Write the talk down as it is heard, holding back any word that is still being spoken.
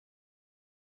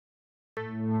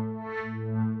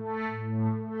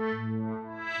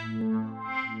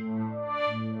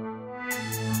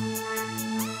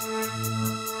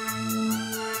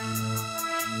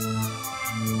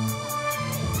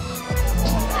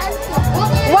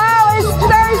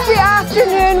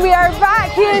afternoon. We are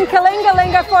back here in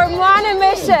Kalingalinga for Mwana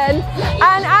Mission,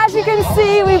 and as you can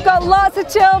see, we've got lots of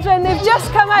children. They've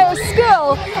just come out of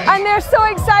school and they're so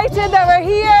excited that we're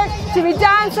here to be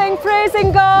dancing,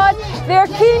 praising God. They're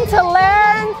keen to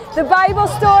learn the Bible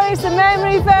stories, the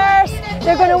memory verse.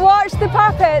 They're going to watch the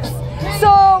puppets.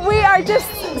 So we are just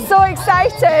so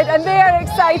excited and they are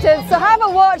excited. So have a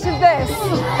watch of this.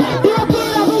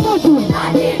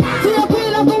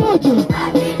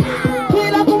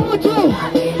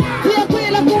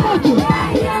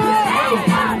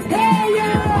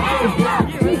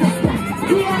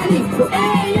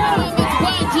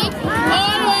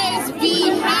 Always be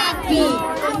happy.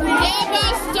 Never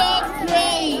stop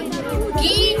praying.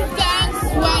 Give thanks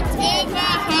whatever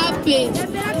happens.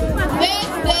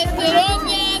 First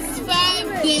Thessalonians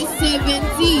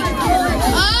 5:17.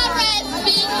 Always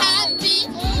be happy.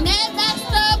 Never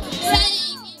stop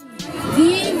praying.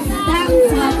 Give thanks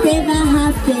whatever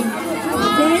happens.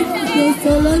 First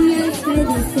Thessalonians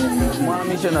 5:17. Mwana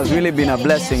Mission has really been a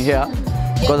blessing here,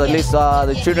 because at least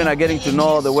the children are getting to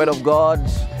know the Word of God,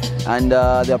 and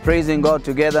they're praising God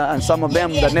together. And some of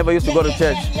them that never used to go to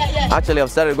church actually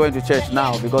have started going to church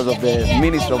now because of the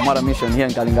ministry of Mwana Mission here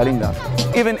in Kalingalinga.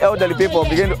 Even elderly people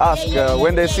begin to ask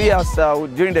when they see us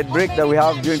during the break that we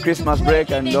have during Christmas break,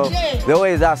 and they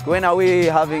always ask, when are we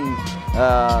having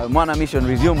Mwana Mission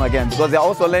resume again, because they're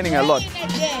also learning a lot.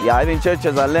 Yeah, even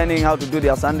churches are learning how to do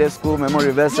their Sunday school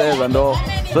memory verses and all.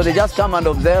 So they just come and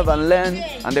observe and learn,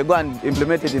 and they go and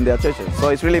implement it in their churches. So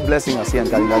it's really blessing us here in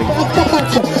Kalingalinga.